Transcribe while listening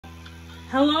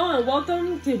Hello and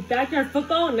welcome to Backyard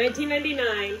Football in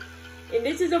 1999. And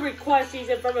this is a request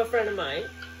season from a friend of mine.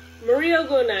 Maria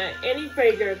Luna, Annie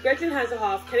Fraser, Gretchen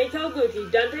Hasselhoff, Kenny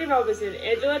Tawaguchi, Dante Robinson,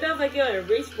 Angela Del Vecchio, and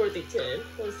Reese Worthington.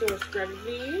 Let's do our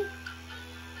strategy.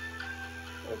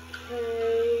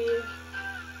 Okay.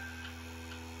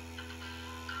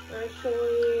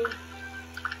 Actually,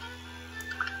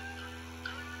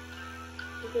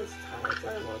 I think it's tied.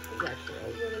 I don't know if it's actually I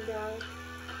was gonna die.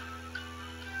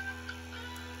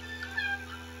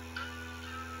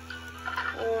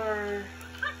 Or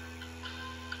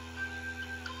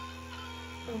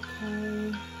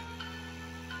okay.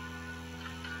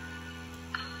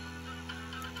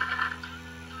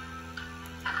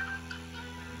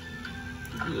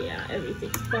 Yeah,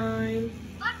 everything's fine.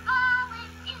 Football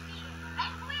is in here,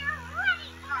 and we're ready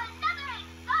for another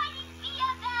exciting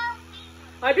VFL season.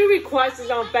 I do requests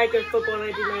on Backyard Football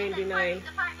 1999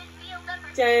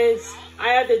 since I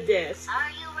have the disc.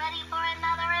 Are you ready for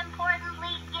another important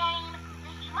league game?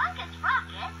 The Humongous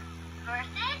Rockets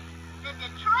versus the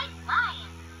Detroit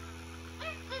Lions.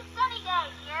 This is Sunny Day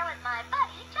here with my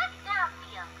buddy Chuck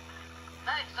Downfield.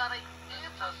 Thanks, Sonny.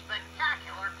 It's a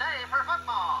spectacular day for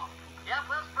football.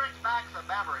 Yep, this brings back some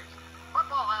memories.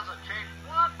 Football hasn't changed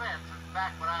one bit since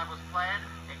back when I was playing,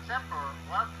 except for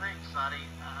one thing, Sonny.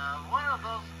 One of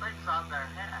those things on their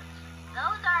heads.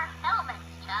 Those are helmets,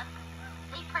 Chuck.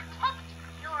 They protect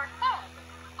your head.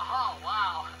 Oh,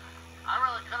 wow. I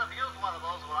really could have used one of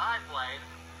those when I played.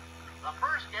 The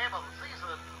first game of the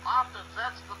season often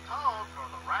sets the tone for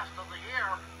the rest of the year.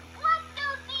 Let's go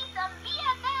see some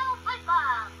VFL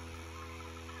football.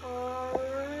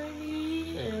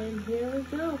 Alrighty, and here we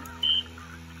go.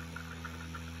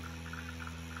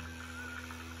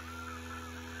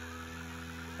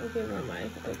 Okay, where am I?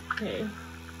 Okay.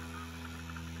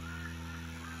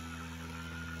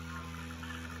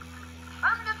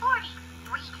 From the 40,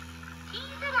 Reese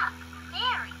tees it up.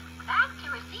 Mary back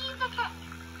to receive the kick.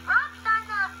 Drops on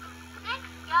the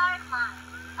 6-yard line.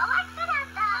 Collects it at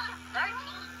the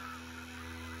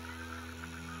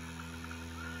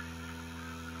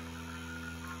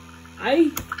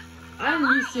 13. I'm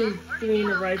used to doing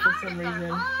it right for some reason.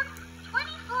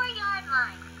 24-yard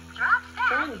line. Drops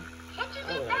back. Pitches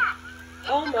it back.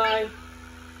 Oh my.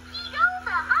 He goes a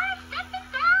high stepping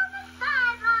down the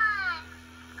sideline.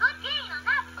 Good gain on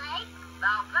that play.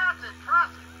 Now that's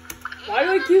impressive. Why do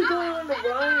I keep going on the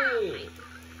right?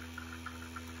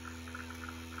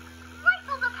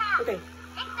 Rifle the pass. Okay.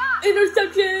 Picked up.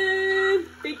 Interception!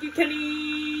 Thank you,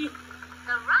 Kenny.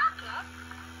 The Rockets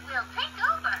will take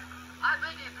over. I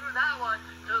think he threw that one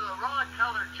to the wrong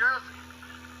colored jersey.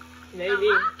 Maybe.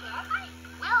 The Rockets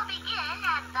will begin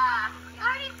at the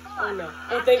 34. Oh no.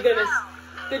 Oh, thank goodness.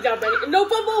 Good job, Benny. No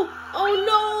fumble! Oh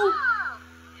Oh,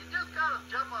 You just gotta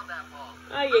jump on that ball.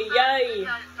 no! Ay, ay, ay. You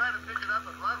guys trying to pick it up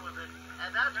and run with it, and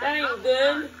that's That ain't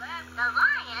good. the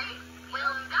Lions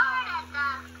will start at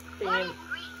the Dang.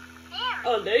 43. There.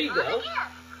 Oh, there you go.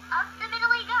 Up the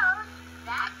middle he goes.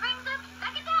 That brings up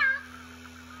second down.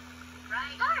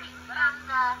 Right. Starting from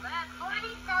the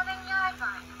 47-yard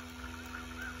line.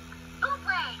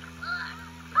 Bootleg.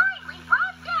 Finally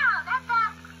brought down at the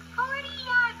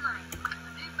 40-yard line.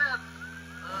 defense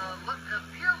looked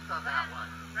confused on that one.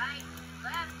 Right.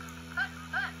 Left. Left.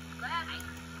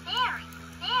 Very.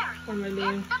 What am I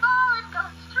doing? Gets the ball and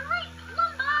goes straight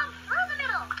plumb through the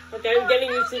middle. Okay, I'm getting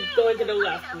used to going to the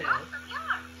left now.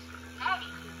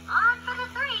 Eddie, on for the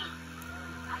 3.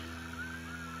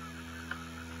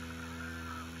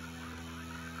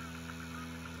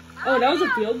 Oh, that was a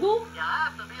field goal? You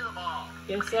have to be the ball.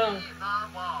 Guess so. He's the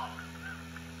ball.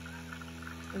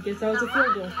 I guess that was a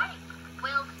field goal.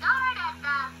 We'll start at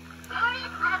the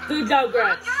 47. Good job,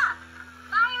 Gretz.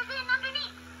 Fires in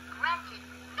underneath. Gretchen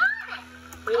got it.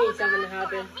 We need something to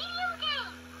happen. Medium gain.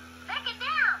 Second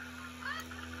down.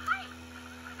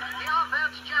 The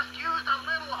offense just used a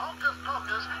little hocus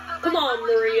pocus to Come make on,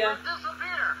 the Maria. receiver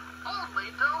disappear, only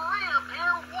to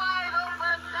reappear wide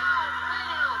open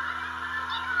downfield.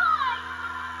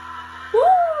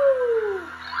 Woo!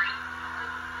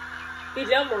 Good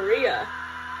job, Maria.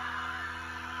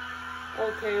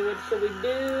 Okay, what should we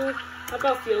do? How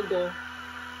about field goal?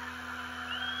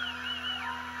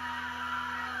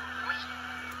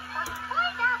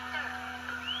 Point after.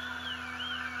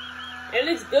 And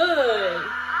it's good. It's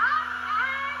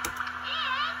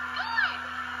good.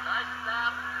 Nice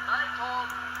snap, nice hold,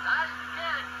 nice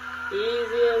kick.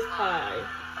 Easy as pie.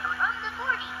 From the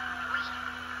 40, Reese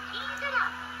tees it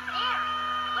up. There,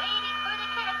 waiting for the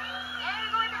kick. They're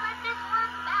going to let this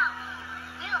one bounce.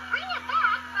 We'll bring it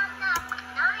back from the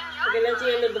 9-yard Okay, that's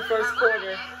the end of the first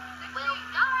quarter. We'll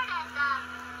start at the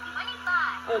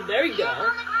 25. Oh, Oh, there we go. On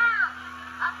the ground.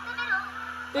 Up the middle.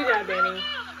 Good job, Danny.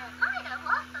 Might have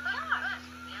lost some yards.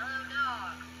 Yellow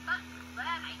dog.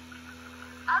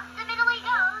 Up the middle he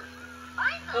goes.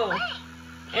 Finds a Oh. lane.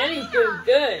 Annie's doing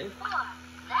good.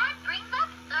 That brings up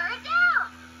third down.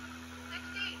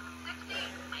 60.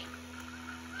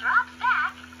 Drops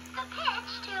back. The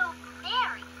pitch to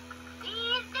Mary.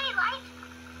 Sees daylight.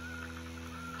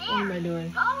 What am I doing?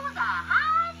 Goes a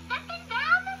high stepping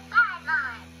down the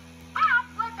sideline. That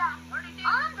was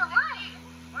on the line.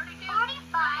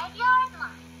 45-yard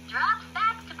line. Drops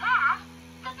back to pass.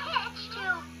 The pitch to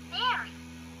Mary.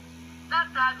 That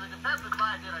time the defensive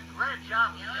line did a great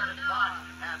job of getting caught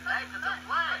and making the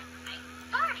play.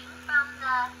 Starting from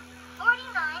the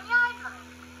 49-yard line.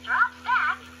 Drops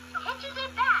back. Pitches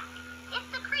it back. It's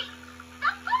the crease.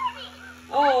 The 30.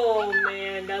 Oh,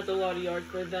 man. That's a lot of yards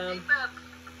for them. Defense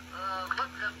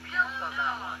looked confused on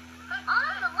that one.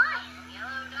 On the line.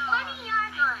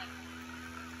 20-yard line.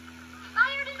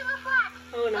 Fired into the flat.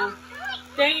 Oh, no. Complete.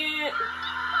 Dang it.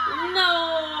 No.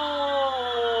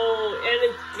 And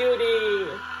it's Judy.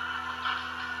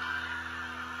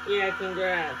 Yeah,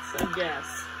 congrats, I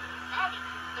guess. Eddie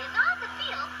is on the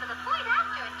field for the point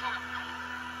after attempt.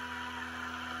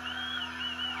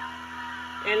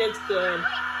 And it's good.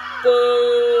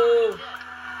 Boo.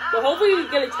 Well, hopefully we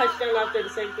get a touchdown after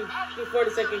before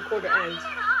the second quarter ends.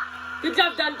 Good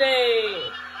job, Dante.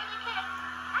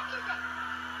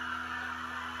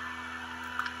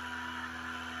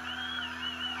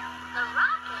 The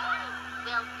Rockets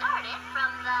will start it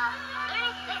from the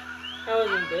 36. That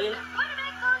wasn't good. The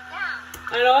quarterback goes down.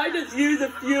 I know I just used a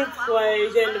few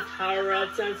plays and the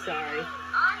power-ups. I'm sorry.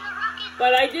 On the Rockets.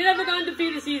 But I did have a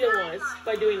undefeated season once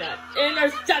by doing that.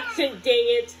 Interception, dang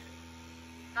it.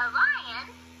 The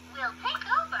Lions will take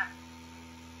over.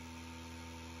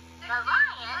 The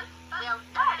Lions will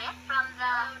start it from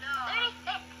the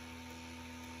 36.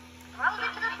 Throws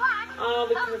it to the flat. Oh,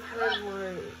 we could have had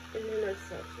one. An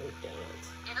interception, dang it.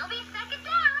 It'll be second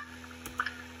down.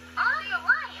 On the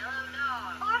Lions,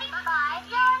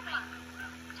 45-yard line.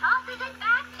 Tosses it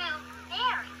back to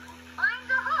Mary. Finds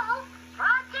a hole.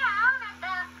 Brought down at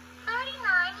the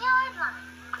 39-yard line.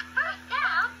 First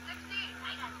down. 16.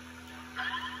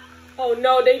 Oh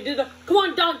no, they did the. Come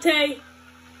on, Dante.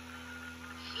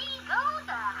 She goes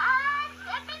a high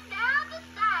stepping down the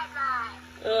sideline.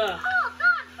 Ugh, Holds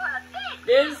on for a big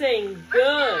this ain't First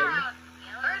good. down.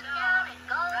 First down and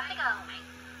goal to go.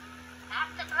 Back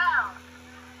to throw.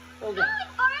 Oh Going god.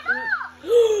 for it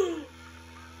all.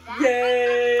 That's Yay!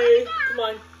 it. Come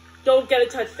on, don't get a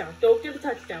touchdown. Don't get a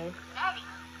touchdown. Ready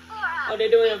for Oh, they're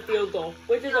doing a field goal,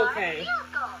 which is okay.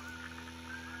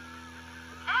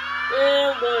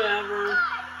 Whatever.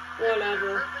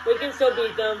 Whatever. We can still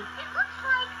beat them. It looks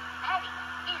like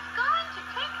Eddie is going to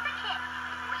take the kick.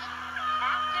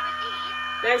 Back to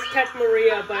receive. Nice catch,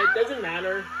 Maria, but it doesn't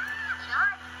matter.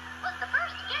 Johnny was the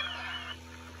first to get there.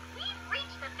 We've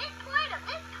reached the midpoint of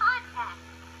this contest.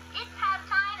 It's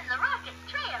halftime and the Rockets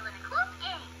trail in a close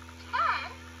game.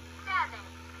 10-7.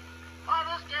 Oh,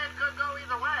 this game could go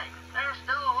either way. There's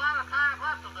still a lot of time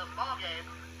left in this ball game.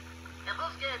 If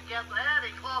this game gets any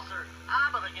closer,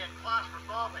 I'm going to get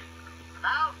claustrophobic.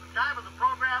 Now, time of the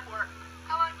program where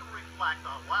I like to reflect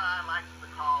on what I like to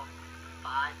call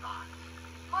my thoughts.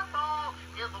 Football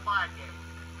is a mind game.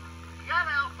 You got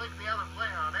to outthink the other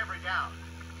player on every down.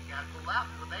 You got to go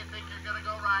left when they think you're going to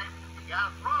go right. You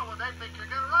got to throw when they think you're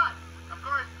going to run. Of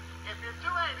course, if you're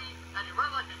 280 and you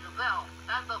run like a gazelle,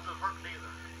 that doesn't hurt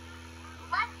neither.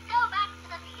 Let's go back to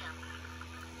the field.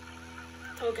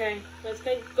 Okay, let's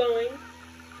get going.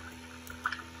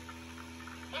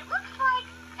 It looks like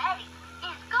Eddie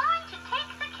is going to take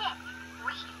the kick.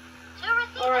 Reed to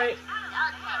receive. All right.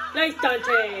 Dante. Nice,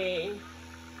 Dante.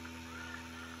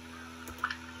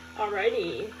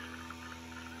 Alrighty.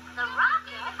 The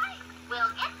Rockets will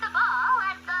get the ball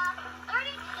at the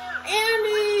 32.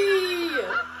 Annie!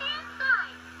 Left-hand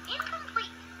side.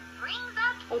 Incomplete. Brings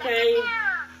up Okay. second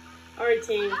down. Alright,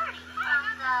 team. 30 from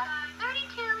the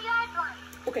 32-yard line.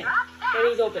 Okay, Drops back.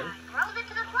 Annie's open. Throws it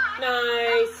to the flat.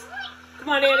 Nice. Come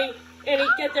on, Annie. Annie,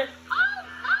 get there.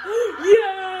 Oh,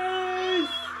 Yes!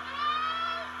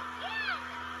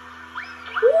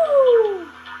 Woo!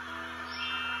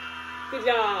 Good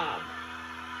job.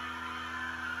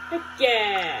 Heck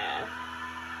yeah.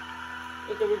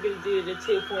 Okay, we're gonna do the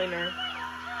 2-pointer.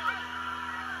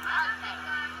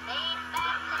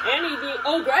 Annie,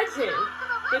 oh, Gretchen.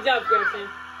 Good job, Gretchen.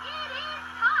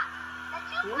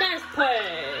 Nice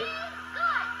play.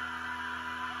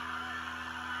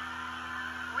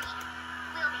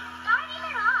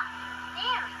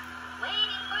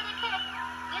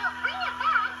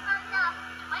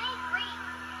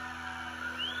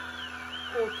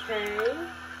 Okay. The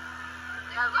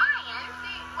Lions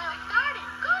will start in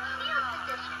good field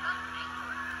position.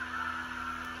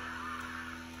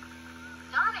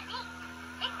 Dominique,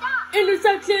 picked up.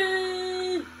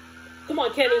 Interception! Come on,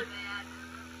 Kenny.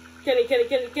 Kenny.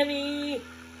 It's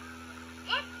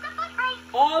the foot race.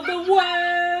 All the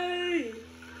way!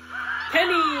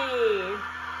 Kenny!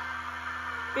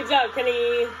 Good job,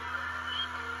 Kenny.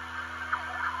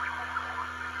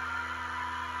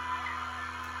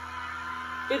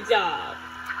 Good job.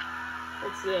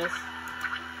 What's this?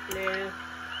 Nah.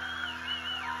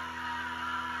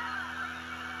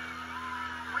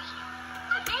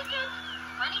 To make it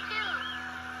 22.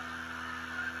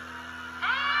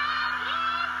 And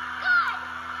it's good.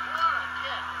 What a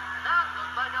kick. That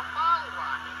was like a ball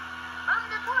rocket. From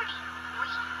the 40.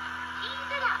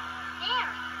 Tees it up.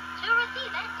 There. To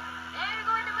receive it. They're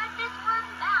going to let this one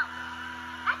bounce.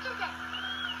 Catches it.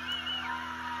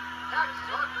 That's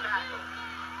good tackle.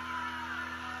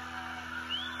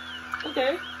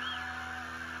 Okay.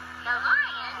 The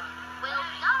Lions will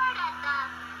start at the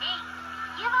 8.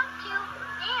 Give up to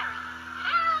Mary.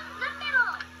 Down the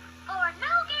middle. For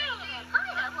no gain. It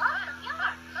might have lost some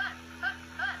yards.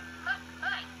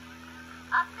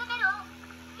 Up the middle.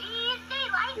 Sees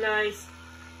daylight. Nice.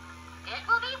 It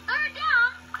will be third down.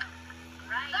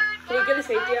 Third Can we get a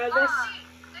safety out of this?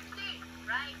 16.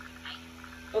 Right.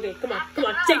 Okay, come on.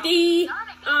 Safety!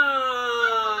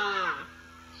 Ah!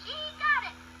 She got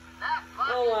it. That punt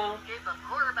Oh, well. gave the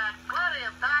quarterback plenty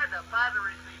of time to find a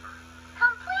receiver.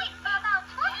 Complete for about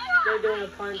 20 yards. They're doing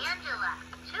a punt. Angela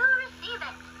to receive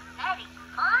it. Eddie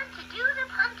on to do the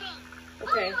punting.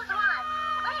 Okay. Who was one?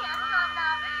 Lands on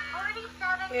the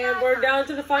 47. And we're down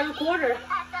to the final quarter.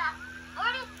 At the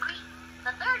 43.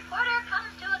 The third quarter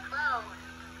comes to a close.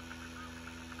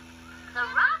 The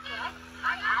Rockets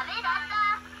have it at the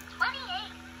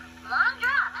 28. Long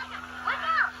drop. Quick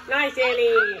out. Nice,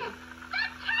 Annie. The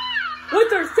 10.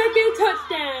 What's our second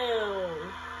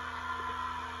touchdown?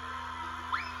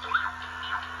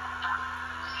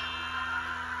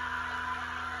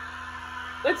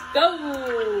 Let's go.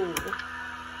 We'll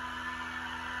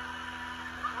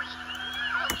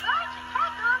try to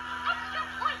tack on extra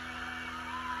points.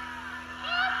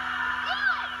 It's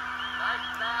good. Nice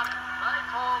snap, nice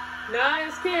hold.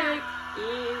 Nice kick.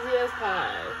 Easy as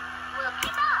pie. We'll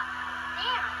pick up.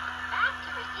 There. Back to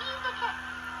receive the kick.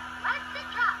 Lets it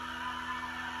drop.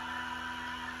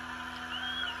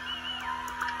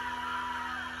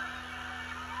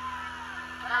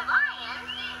 The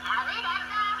Lions have it at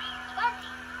the 20.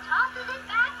 Tosses it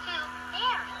back to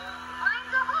Mary.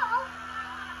 Finds a hole.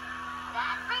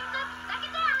 That brings up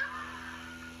second down.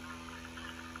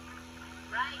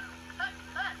 Right. Put.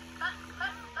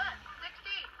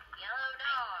 16. Yellow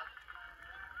dog.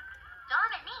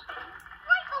 Dominique.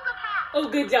 Rifle the pass. Oh,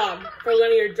 good job for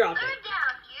letting her drop it. Third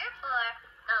down here for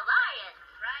the Lions.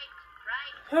 Right.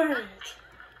 Alright.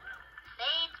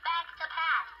 Fades back to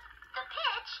pass. The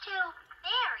pitch to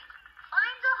Mary.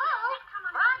 Finds a hole.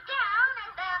 Brought down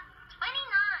at the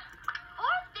 29.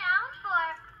 Fourth down for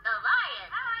the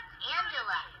Lions.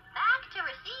 Angela back to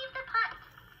receive the punt.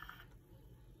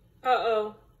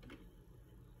 Uh-oh.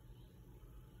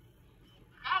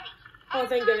 Eddie. Oh,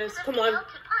 thank goodness. Come on. To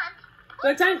punt.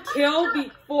 Let's not kill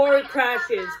before it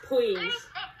crashes, please.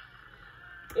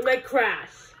 36. It might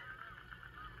crash.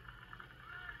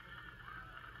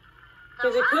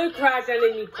 Because it could crash at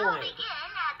any Will point. begin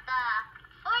at the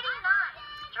 49.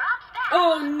 Drops back.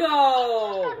 Oh,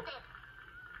 no.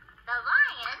 The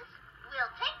Lions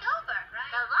will take over.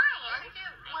 The Lions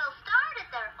will start at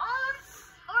their own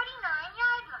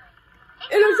 49-yard line.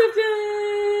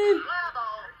 Interception! Bravo!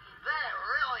 They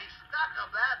really stuck him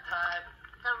that time.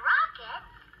 The Rockets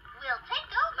will take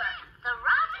over. The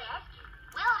Rockets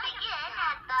will begin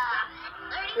at the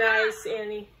 39. Nice,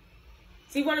 Annie.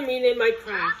 See what I mean? It might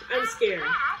crash. I'm scared.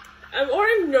 Or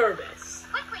I'm nervous.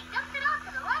 Quickly dumps it off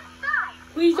to the left side.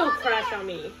 Please don't crash on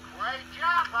me. Great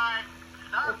job, Mike.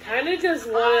 I kind of just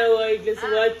want to, just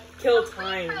let kill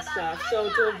time and stuff, so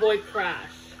to avoid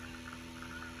crash.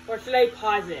 Or should I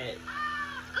pause it?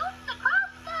 Scoops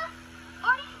across the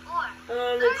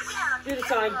 44. Let's do the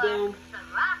sonic boom. The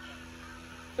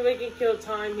Rockets. So we can kill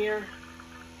time here.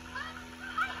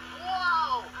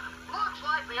 Whoa! Looks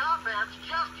like the offense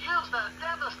just used a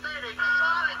devastating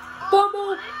sonic boom.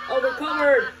 Fumble! Oh,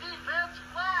 recovered. The defense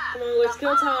flat. Come on, let's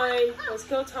kill time. Let's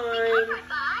kill time. Recovered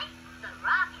by the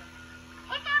Rockets.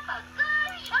 Pick up a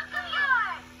good chunk of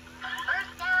yards.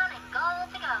 First down and goal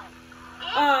to go.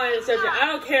 Oh, interception. I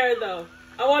don't care though.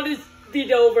 I want this to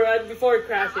be over before it The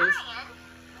crashes. Lions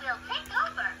will take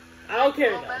over. I don't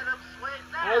care though. Momentum swing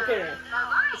I don't care. The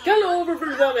Lions It's kind of over for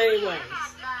them anyways. at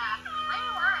the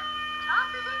 21.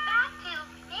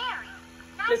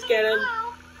 Let's get him.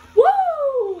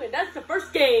 Woo! And that's the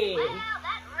first game. Well,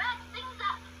 that wraps things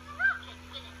up. The Rockets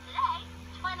win it today,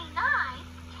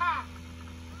 29-10.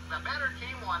 The better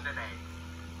team won today.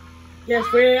 Yes,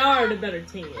 we are the better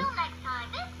team. Until next time,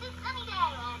 this is Sunny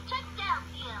Day and check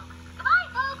downfield. Goodbye,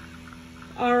 folks.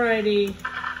 Alrighty.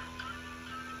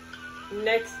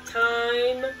 Next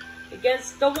time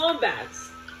against the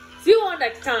Wombats. See you all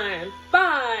next time.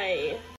 Bye.